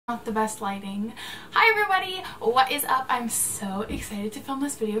Not the best lighting. Hi everybody, what is up? I'm so excited to film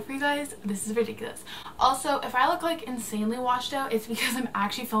this video for you guys. This is ridiculous. Also, if I look like insanely washed out, it's because I'm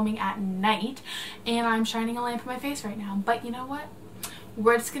actually filming at night and I'm shining a lamp in my face right now. But you know what?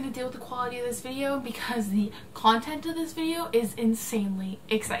 We're just going to deal with the quality of this video because the content of this video is insanely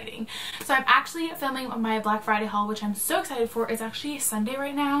exciting. So I'm actually filming my Black Friday haul, which I'm so excited for. It's actually Sunday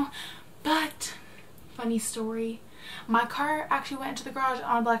right now, but funny story. My car actually went into the garage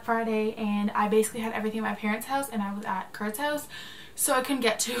on Black Friday and I basically had everything at my parents' house and I was at Kurt's house, so I couldn't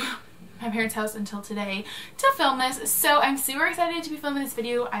get to my parents' house until today to film this. So I'm super excited to be filming this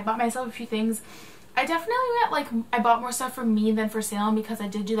video. I bought myself a few things. I definitely I bought more stuff for me than for Salem because I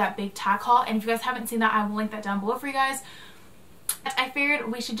did do that big tack haul, and if you guys haven't seen that, I will link that down below for you guys. I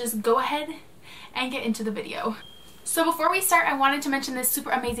figured we should just go ahead and get into the video. So before we start, I wanted to mention this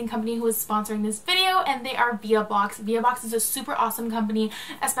super amazing company who is sponsoring this video, and they are ViaBox. ViaBox is a super awesome company,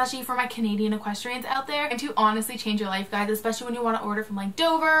 especially for my Canadian equestrians out there, and to honestly change your life, guys, especially when you want to order from like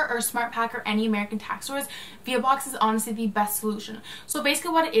Dover or SmartPack or any American tax stores. ViaBox is honestly the best solution. So basically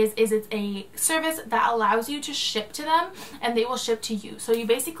what it is it's a service that allows you to ship to them and they will ship to you. So you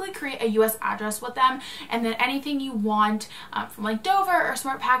basically create a US address with them, and then anything you want from like Dover or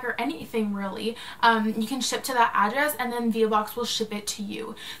SmartPack or anything really, you can ship to that address, and then ViaBox will ship it to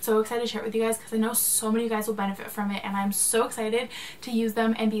you. So excited to share it with you guys because I know so many of you guys will benefit from it, and I'm so excited to use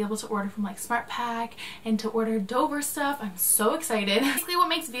them and be able to order from like SmartPack and to order Dover stuff. I'm so excited. Basically what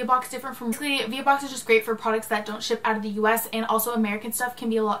makes ViaBox different from ViaBox is just great for products that don't ship out of the US, and also American stuff can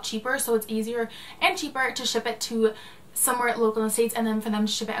be a lot cheaper, so it's easier and cheaper to ship it to somewhere local in the States and then for them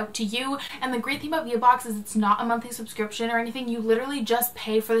to ship it out to you. And the great thing about ViaBox is it's not a monthly subscription or anything. You literally just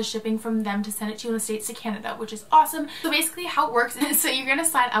pay for the shipping from them to send it to you in the States to Canada, which is awesome. So basically how it works is, so you're going to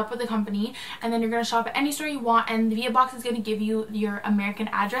sign up with the company and then you're going to shop at any store you want, and the ViaBox is going to give you your American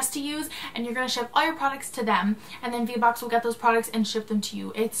address to use, and you're going to ship all your products to them, and then ViaBox will get those products and ship them to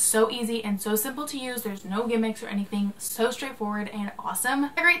you. It's so easy and so simple to use. There's no gimmicks or anything. So straightforward and awesome.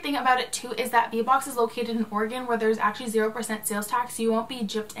 The great thing about it too is that ViaBox is located in Oregon, where there's actually 0% sales tax, so you won't be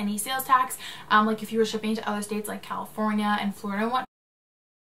gypped any sales tax like if you were shipping to other states like California and Florida and whatnot.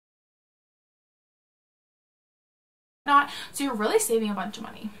 So you're really saving a bunch of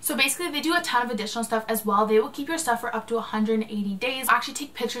money. So basically they do a ton of additional stuff as well. They will keep your stuff for up to 180 days. Actually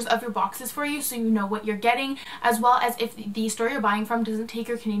take pictures of your boxes for you so you know what you're getting, as well as if the store you're buying from doesn't take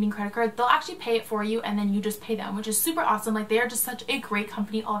your Canadian credit card, they'll actually pay it for you and then you just pay them, which is super awesome. Like, they are just such a great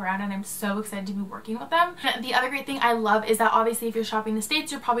company all around, and I'm so excited to be working with them. And the other great thing I love is that obviously if you're shopping the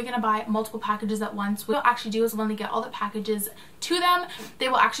States, you're probably going to buy multiple packages at once. What they'll actually do is when they get all the packages to them, they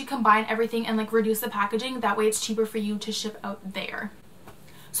will actually combine everything and like reduce the packaging. That way it's cheaper for you to ship out there.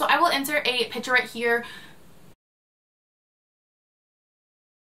 So I will insert a picture right here.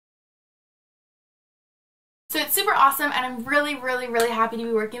 So it's super awesome, and I'm really happy to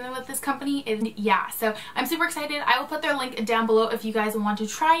be working with this company. And yeah, so I'm super excited. I will put their link down below if you guys want to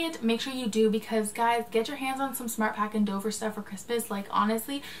try it. Make sure you do, because guys, get your hands on some SmartPack and Dover stuff for Christmas. Like,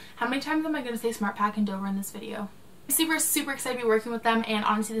 honestly, how many times am I going to say SmartPack and Dover in this video? I'm super excited to be working with them, and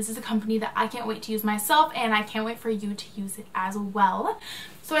honestly this is a company that I can't wait to use myself, and I can't wait for you to use it as well.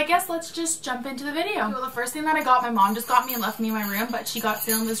 So I guess let's just jump into the video. Okay, well, the first thing that I got, my mom just got me and left me in my room, but she got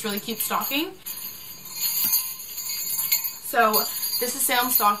Salem this really cute stocking. So this is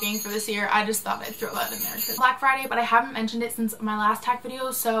Salem's stocking for this year. I just thought I'd throw that in there because Black Friday, but I haven't mentioned it since my last tack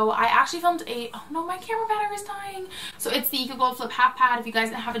video. So I actually filmed oh no, my camera battery is dying. So it's the Eco Gold Flip Half Pad. If you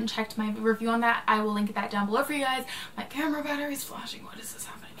guys haven't checked my review on that, I will link that down below for you guys. My camera battery is flashing. What is this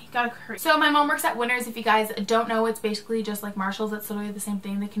happening? Gotta hurry. So my mom works at Winners. If you guys don't know, it's basically just like Marshall's. It's literally the same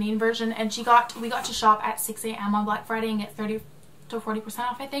thing, the Canadian version. And we got to shop at 6 a.m. on Black Friday and get 30 to 40%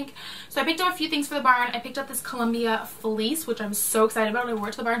 off, I think. So I picked up a few things for the barn. I picked up this Columbia fleece, which I'm so excited about. I wore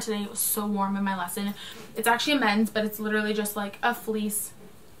it to the barn today. It was so warm in my lesson. It's actually a men's, but it's literally just like a fleece.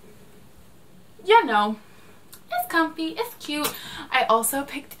 Yeah, no. It's comfy. It's cute. I also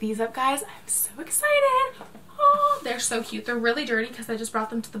picked these up, guys. I'm so excited. Oh, they're so cute. They're really dirty because I just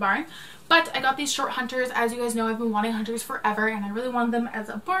brought them to the barn. But I got these short hunters. As you guys know, I've been wanting hunters forever, and I really wanted them as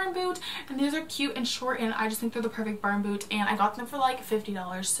a barn boot. And these are cute and short, and I just think they're the perfect barn boot. And I got them for like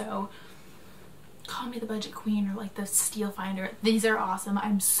 $50, so call me the budget queen or like the steal finder. These are awesome.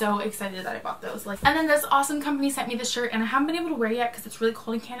 I'm so excited that I bought those. Like, and then this awesome company sent me this shirt, and I haven't been able to wear it yet because it's really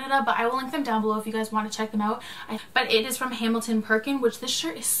cold in Canada, but I will link them down below if you guys want to check them out. But it is from Hamilton Perkin, which this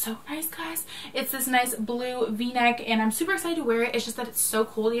shirt is so nice, guys. It's this nice blue v-neck, and I'm super excited to wear it. It's just that it's so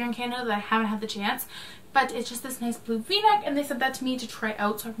cold here in Canada that I haven't had the chance. But it's just this nice blue v-neck, and they sent that to me to try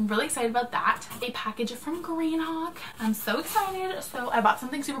out, so I'm really excited about that. A package from Greenhawk. I'm so excited. So I bought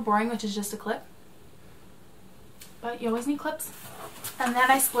something super boring, which is just a clip. But you always need clips. And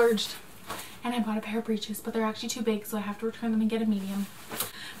then I splurged, and I bought a pair of breeches, but they're actually too big, so I have to return them and get a medium.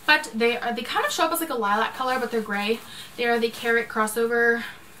 But they kind of show up as like a lilac color, but they're gray. They are the carrot crossover.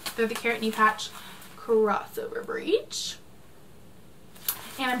 They're the carrot knee patch crossover breech.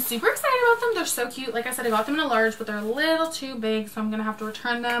 And I'm super excited about them. They're so cute. Like I said, I got them in a large, but they're a little too big, so I'm going to have to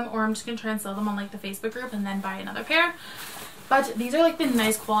return them, or I'm just going to try and sell them on like the Facebook group and then buy another pair. But these are like the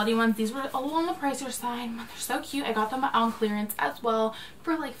nice quality ones. These were a little on the pricier side. They're so cute. I got them on clearance as well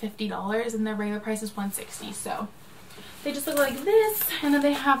for like $50, and their regular price is $160. So they just look like this, and then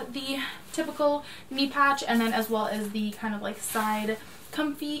they have the typical knee patch, and then as well as the kind of like side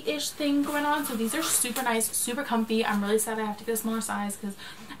comfy-ish thing going on. So these are super nice, super comfy. I'm really sad I have to get a smaller size because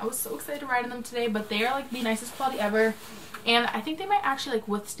I was so excited to ride in them today, but they are like the nicest quality ever, and I think they might actually like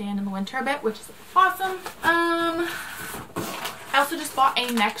withstand in the winter a bit, which is awesome. I also just bought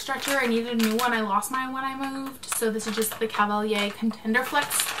a neck stretcher. I needed a new one. I lost mine when I moved, so this is just the Cavalier Contender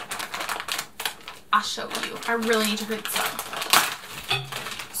Flex. I'll show you. I really need to hurry this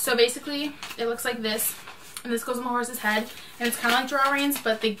up. So basically it looks like this, and this goes on the horse's head, and it's kind of like draw reins,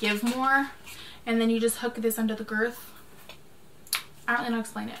 but they give more, and then you just hook this under the girth. I don't really know how to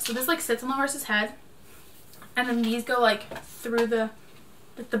explain it. So this like sits on the horse's head, and then these go like through the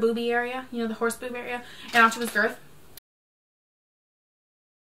like the booby area, you know, the horse boob area, and onto his girth,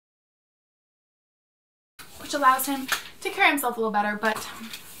 which allows him to carry himself a little better. But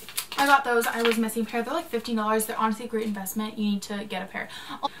I got those. I was missing a pair. They're like $15. They're honestly a great investment. You need to get a pair.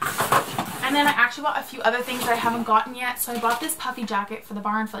 And then I actually bought a few other things that I haven't gotten yet. So I bought this puffy jacket for the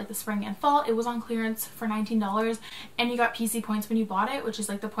barn for like the spring and fall. It was on clearance for $19, and you got PC points when you bought it, which is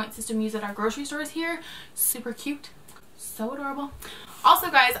like the point system used at our grocery stores here. Super cute. So adorable. Also,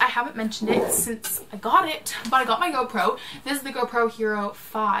 guys, I haven't mentioned it since I got it, but I got my GoPro. This is the GoPro Hero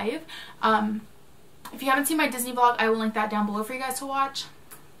 5. If you haven't seen my Disney vlog, I will link that down below for you guys to watch.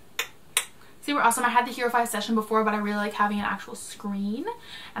 Super awesome. I had the Hero 5 session before, but I really like having an actual screen,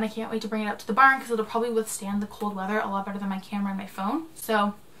 and I can't wait to bring it up to the barn because it'll probably withstand the cold weather a lot better than my camera and my phone.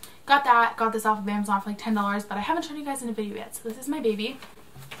 So got that. Got this off of Amazon for like $10, but I haven't shown you guys in a video yet. So this is my baby.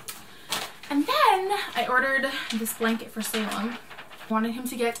 And then I ordered this blanket for Salem. I wanted him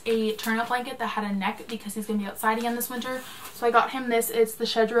to get a turn-up blanket that had a neck because he's going to be outside again this winter. So I got him this. It's the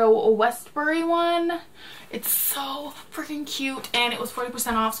Shedrow Westbury one. It's so freaking cute, and it was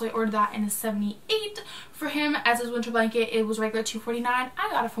 40% off, so I ordered that in a 78 for him as his winter blanket. It was regular $249. I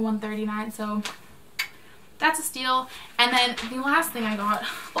got it for $139, so that's a steal. And then the last thing I got,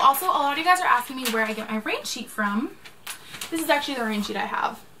 well, also a lot of you guys are asking me where I get my rain sheet from. This is actually the rain sheet I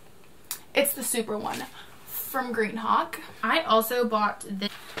have. It's the super one from Greenhawk. I also bought this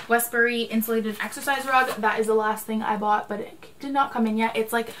Westbury insulated exercise rug. That is the last thing I bought, but it did not come in yet.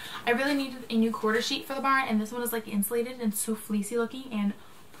 It's like, I really needed a new quarter sheet for the barn, and this one is like insulated and so fleecy looking, and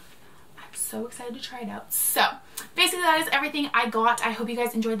I'm so excited to try it out. So basically that is everything I got. I hope you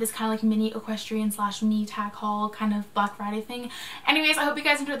guys enjoyed this kind of like mini equestrian slash mini tack haul kind of Black Friday thing. Anyways, I hope you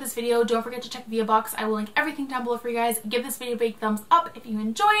guys enjoyed this video. Don't forget to check the box. I will link everything down below for you guys. Give this video a big thumbs up if you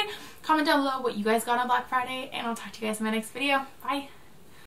enjoyed. Comment down below what you guys got on Black Friday, and I'll talk to you guys in my next video. Bye!